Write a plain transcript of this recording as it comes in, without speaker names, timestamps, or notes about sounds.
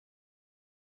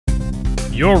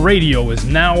Your radio is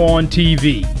now on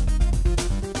TV.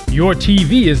 Your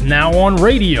TV is now on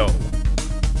radio.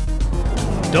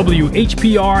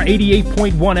 WHPR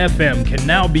 88.1 FM can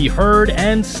now be heard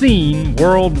and seen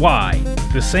worldwide.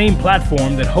 The same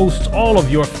platform that hosts all of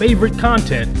your favorite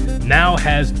content now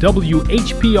has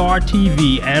WHPR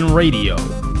TV and radio.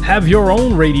 Have your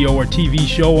own radio or TV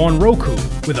show on Roku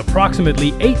with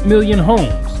approximately 8 million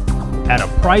homes at a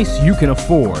price you can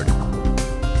afford.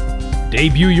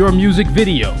 Debut your music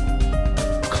video,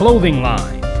 clothing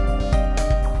line,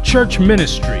 church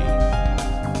ministry,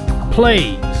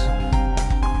 plays,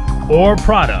 or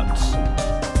products.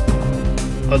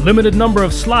 A limited number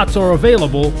of slots are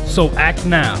available, so act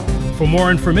now. For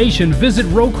more information, visit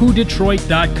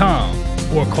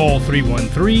RokuDetroit.com or call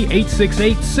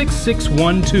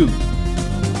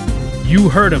 313-868-6612. You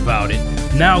heard about it.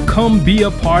 Now come be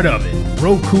a part of it.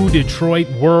 Roku Detroit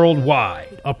Worldwide.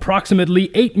 Approximately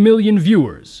 8 million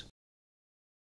viewers.